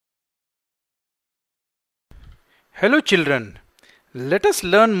Hello children, let us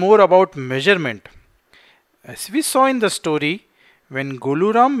learn more about measurement. As we saw in the story, when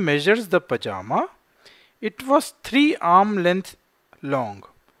Goluram measures the pajama, it was 3 arm length long.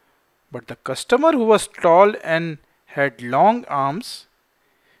 But the customer who was tall and had long arms,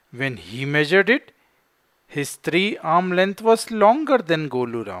 when he measured it, his 3 arm length was longer than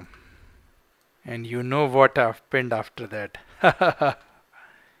Goluram. And you know what happened after that.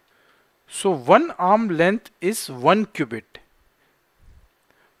 So 1 arm length is 1 cubit.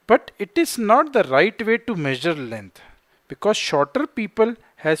 But it is not the right way to measure length, because shorter people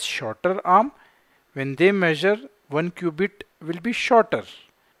has shorter arm. When they measure, 1 cubit will be shorter,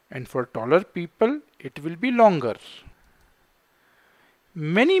 and for taller people it will be longer.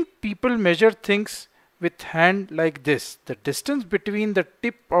 Many people measure things with hand like this. The distance between the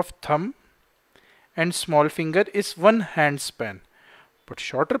tip of thumb and small finger is 1 hand span. But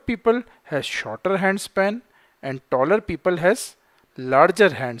shorter people has shorter hand span and taller people has larger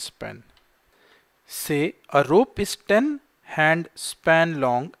hand span. Say a rope is 10 hand span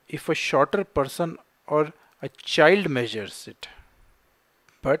long if a shorter person or a child measures it.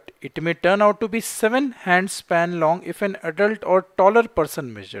 But it may turn out to be 7 hand span long if an adult or taller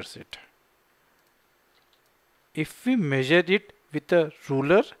person measures it. If we measure it with a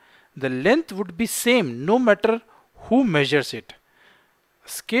ruler, the length would be same no matter who measures it. A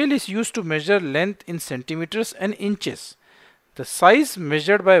scale is used to measure length in centimeters and inches. The size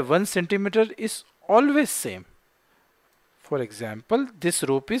measured by 1 centimeter is always same. For example, this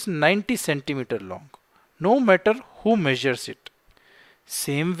rope is 90 centimeter long, no matter who measures it.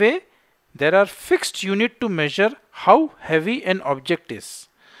 Same way, there are fixed units to measure how heavy an object is.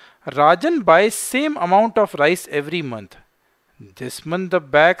 Rajan buys same amount of rice every month. This month the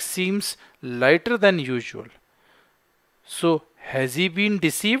bag seems lighter than usual. So, has he been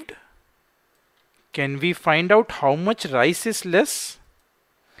deceived? Can we find out how much rice is less?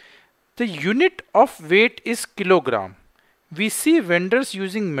 The unit of weight is kilogram. We see vendors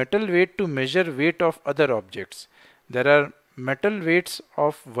using metal weight to measure weight of other objects. There are metal weights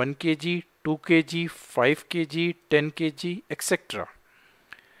of 1 kg, 2 kg, 5 kg, 10 kg, etc.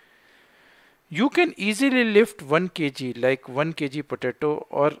 You can easily lift 1 kg like 1 kg potato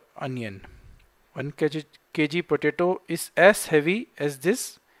or onion. 1 kg potato is as heavy as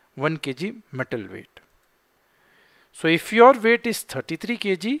this 1 kg metal weight. So if your weight is 33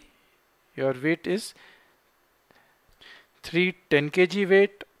 kg, your weight is 3 10 kg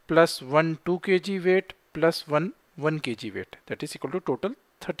weight plus 1 2 kg weight plus 1 kg weight. That is equal to total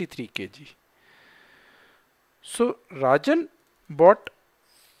 33 kg. So Rajan bought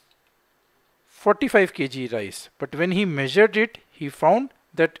 45 kg rice, but when he measured it, he found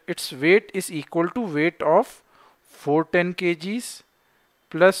that its weight is equal to weight of 4 10 kgs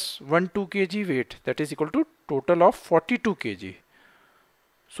plus 1 2 kg weight, that is equal to total of 42 kg.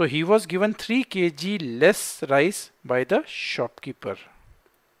 So he was given 3 kg less rice by the shopkeeper,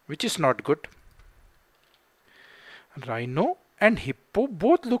 which is not good. Rhino and hippo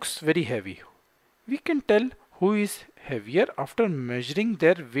both looks very heavy. We can tell who is heavier after measuring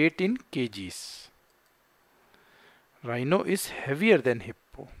their weight in kgs. Rhino is heavier than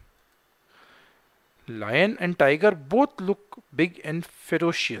hippo. Lion and tiger both look big and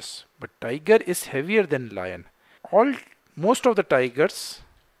ferocious, but tiger is heavier than lion. Most of the tigers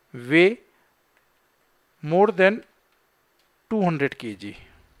weigh more than 200 kg,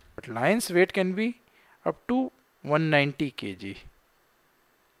 but lion's weight can be up to 190 kg.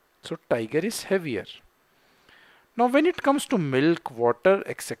 So tiger is heavier. Now when it comes to milk, water,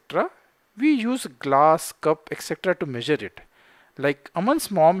 etc., we use glass, cup, etc. to measure it. Like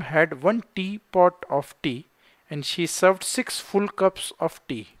Aman's mom had 1 teapot of tea and she served 6 full cups of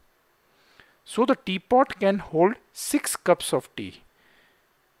tea. So the teapot can hold 6 cups of tea.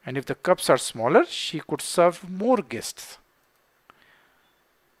 And if the cups are smaller, she could serve more guests.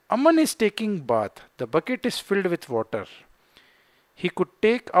 Aman is taking bath. The bucket is filled with water. He could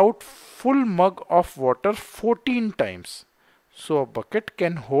take out full mug of water 14 times. So a bucket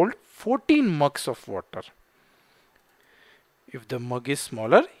can hold 14 mugs of water. If the mug is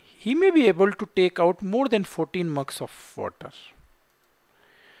smaller, he may be able to take out more than 14 mugs of water.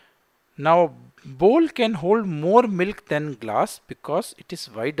 Now a bowl can hold more milk than glass because it is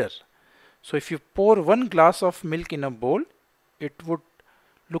wider. So if you pour 1 glass of milk in a bowl, it would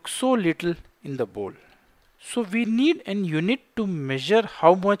look so little in the bowl. So we need an unit to measure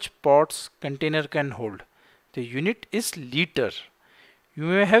how much pot's container can hold. The unit is liter. You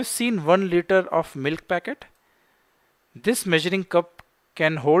may have seen 1 liter of milk packet. This measuring cup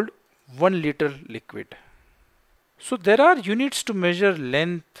can hold 1 liter liquid. So there are units to measure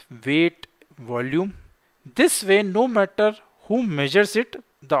length, weight, volume. This way, no matter who measures it,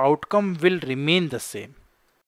 the outcome will remain the same.